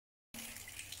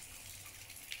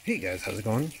Hey guys, how's it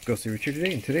going? Ghostly Richard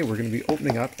today, and today we're going to be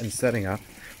opening up and setting up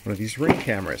one of these Ring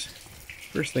cameras.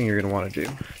 First thing you're going to want to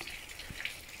do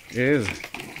is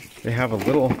they have a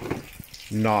little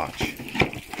notch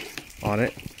on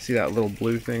it. See that little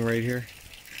blue thing right here?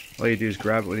 All you do is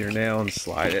grab it with your nail and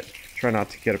slide it. Try not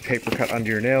to get a paper cut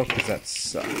under your nail because that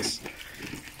sucks.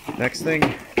 Next thing,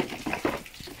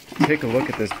 take a look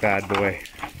at this bad boy.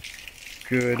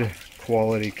 Good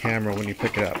quality camera when you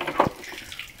pick it up.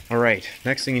 Alright,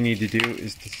 next thing you need to do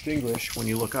is distinguish when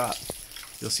you look up.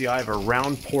 You'll see I have a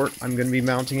round port I'm going to be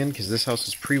mounting in because this house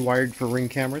is pre-wired for Ring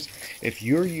cameras. If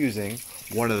you're using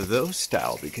one of those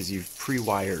style because you've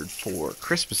pre-wired for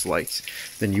Christmas lights,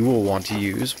 then you will want to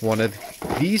use one of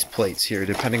these plates here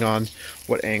depending on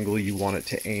what angle you want it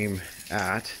to aim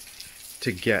at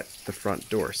to get the front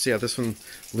door. See how this one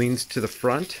leans to the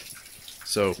front?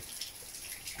 So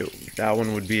that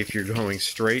one would be if you're going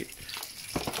straight.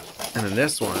 And then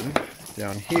this one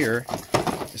down here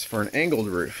is for an angled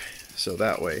roof. So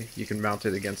that way you can mount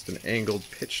it against an angled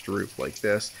pitched roof like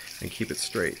this and keep it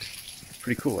straight.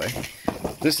 Pretty cool, eh?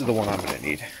 This is the one I'm going to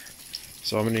need.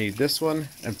 So I'm going to need this one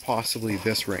and possibly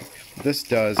this ring. What this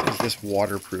does is this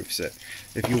waterproofs it.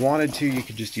 If you wanted to, you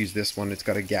could just use this one. It's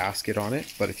got a gasket on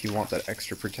it. But if you want that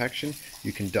extra protection,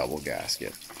 you can double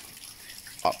gasket.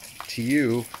 Up to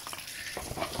you.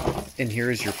 And here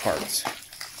is your parts.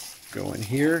 Go in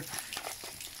here,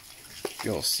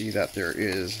 you'll see that there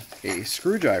is a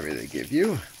screwdriver they give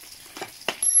you,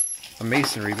 a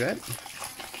masonry bit.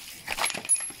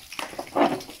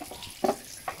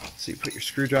 So you put your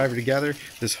screwdriver together.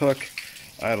 This hook,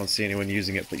 I don't see anyone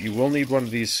using it, but you will need one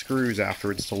of these screws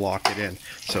afterwards to lock it in.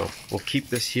 So we'll keep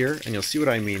this here, and you'll see what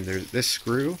I mean. This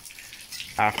screw,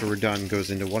 after we're done, goes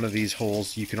into one of these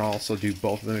holes. You can also do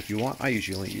both of them if you want. I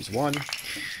usually only use one.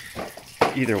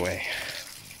 Either way.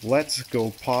 Let's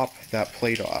go pop that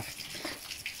plate off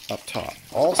up top.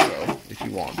 Also, if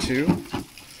you want to,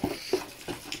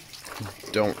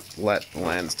 don't let the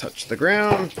lens touch the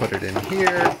ground. Put it in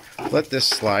here. Let this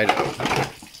slide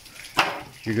out.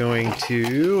 You're going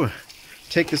to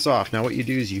take this off. Now what you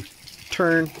do is you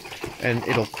turn and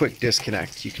it'll quick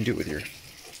disconnect. You can do it with your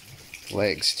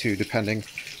legs too, depending.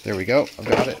 There we go. I've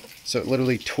got it. So it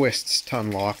literally twists to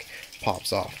unlock,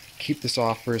 pops off. Keep this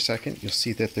off for a second. You'll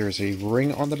see that there's a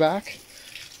ring on the back.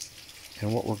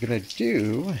 And what we're going to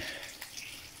do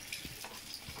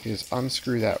is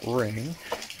unscrew that ring.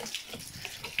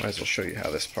 Might as well show you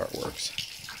how this part works.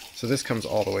 So this comes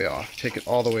all the way off. Take it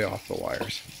all the way off the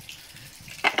wires.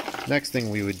 Next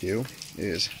thing we would do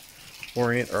is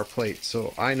orient our plate.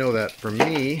 So I know that for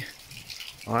me,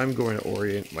 I'm going to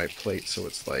orient my plate so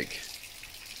it's like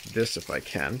this if I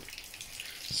can.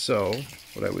 So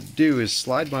what I would do is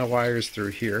slide my wires through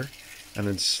here and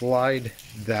then slide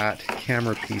that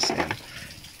camera piece in.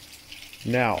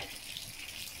 Now,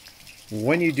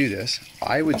 when you do this,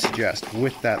 I would suggest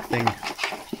with that thing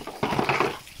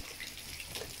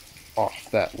off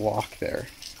that lock there,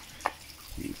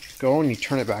 you go and you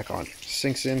turn it back on.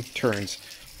 Sinks in, turns,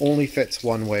 only fits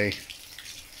one way.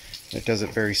 It does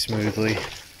it very smoothly.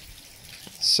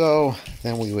 So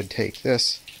then we would take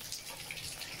this,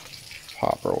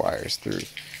 pop our wires through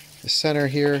the center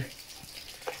here,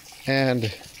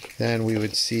 and then we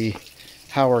would see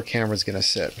how our camera's going to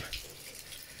sit.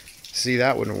 See,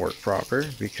 that wouldn't work proper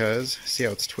because see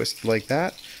how it's twisted like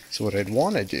that? So what I'd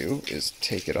want to do is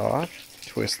take it off,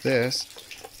 twist this,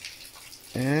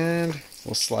 and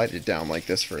we'll slide it down like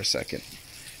this for a second.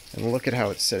 And look at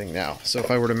how it's sitting now. So if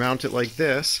I were to mount it like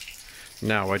this,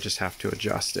 now I just have to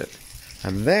adjust it.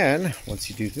 And then, once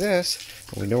you do this,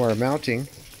 and we know our mounting,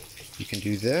 you can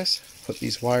do this, put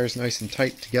these wires nice and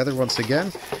tight together once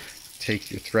again,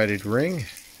 take your threaded ring,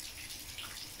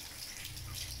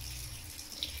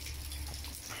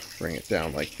 bring it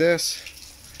down like this,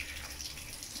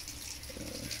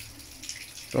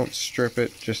 don't strip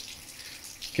it, just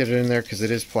get it in there because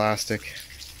it is plastic.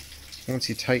 Once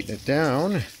you tighten it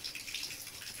down,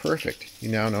 perfect, you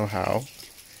now know how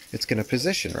it's going to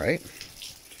position, right?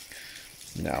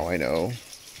 Now I know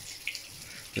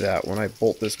that when I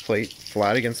bolt this plate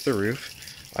flat against the roof,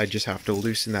 I just have to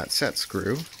loosen that set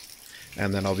screw,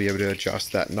 and then I'll be able to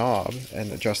adjust that knob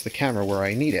and adjust the camera where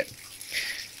I need it.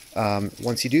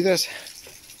 Once you do this,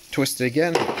 twist it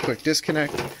again, quick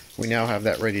disconnect. We now have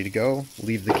that ready to go.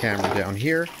 Leave the camera down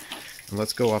here, and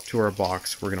let's go up to our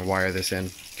box. We're going to wire this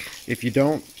in. If you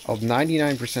don't,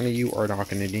 99% of you are not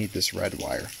going to need this red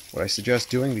wire. What I suggest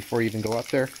doing before you even go up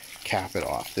there, cap it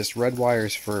off. This red wire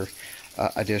is for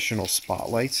additional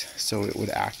spotlights, so it would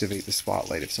activate the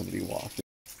spotlight if somebody walked.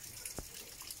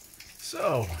 So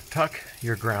So, tuck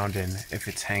your ground in if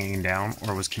it's hanging down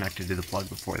or was connected to the plug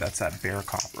before. That's that bare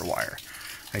copper wire.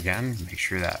 Again, make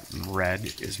sure that red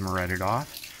is moretted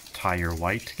off. Tie your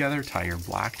white together, tie your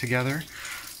black together.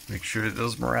 Make sure that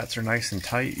those morettes are nice and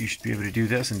tight. You should be able to do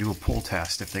this and do a pull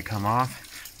test. If they come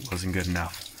off, it wasn't good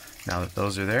enough. Now that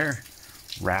those are there,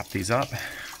 wrap these up,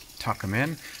 tuck them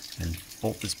in, and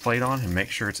bolt this plate on and make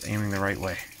sure it's aiming the right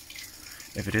way.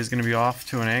 If it is going to be off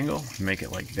to an angle, make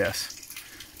it like this.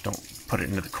 Don't put it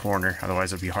into the corner,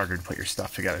 otherwise it'll be harder to put your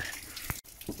stuff together.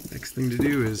 Next thing to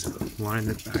do is line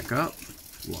it back up,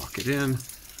 lock it in,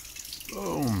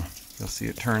 boom. You'll see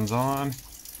it turns on.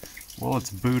 While it's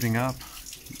booting up,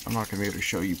 I'm not going to be able to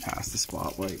show you past the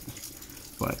spotlight,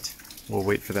 but we'll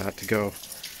wait for that to go.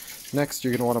 Next,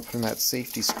 you're going to want to put in that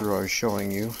safety screw I was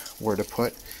showing you where to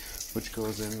put, which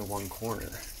goes in the one corner.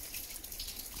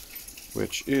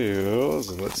 Which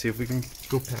is, let's see if we can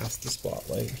go past the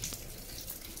spotlight.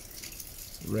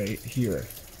 Right here.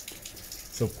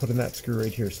 So put in that screw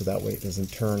right here so that way it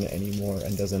doesn't turn anymore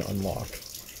and doesn't unlock.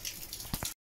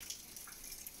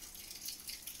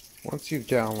 Once you've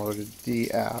downloaded the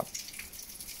app,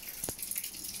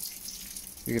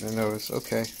 you're going to notice,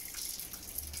 okay,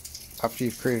 after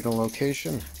you've created a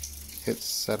location, hit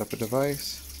set up a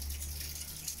device.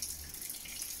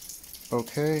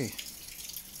 Okay.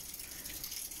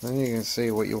 Then you're going to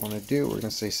say what you want to do. We're going to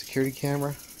say security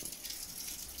camera.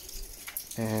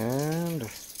 And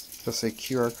let's say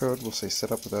QR code. We'll say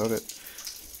set up without it.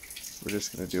 We're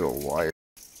just going to do a wire.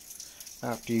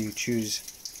 After you choose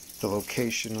the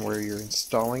location where you're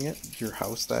installing it, your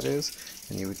house that is,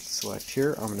 and you would select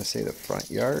here. I'm going to say the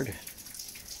front yard.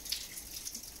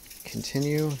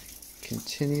 Continue,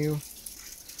 continue.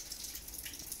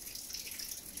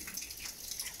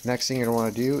 Next thing you're going to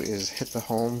want to do is hit the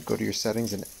home, go to your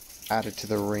settings, and add it to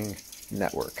the Ring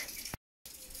network.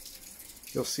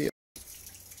 You'll see it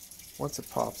once it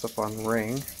pops up on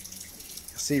Ring.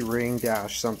 You'll see Ring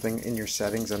dash something in your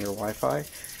settings under Wi-Fi.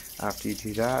 After you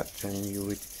do that, then you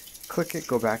would click it,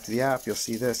 go back to the app. You'll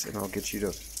see this, and it'll get you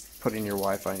to put in your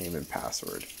Wi-Fi name and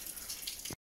password.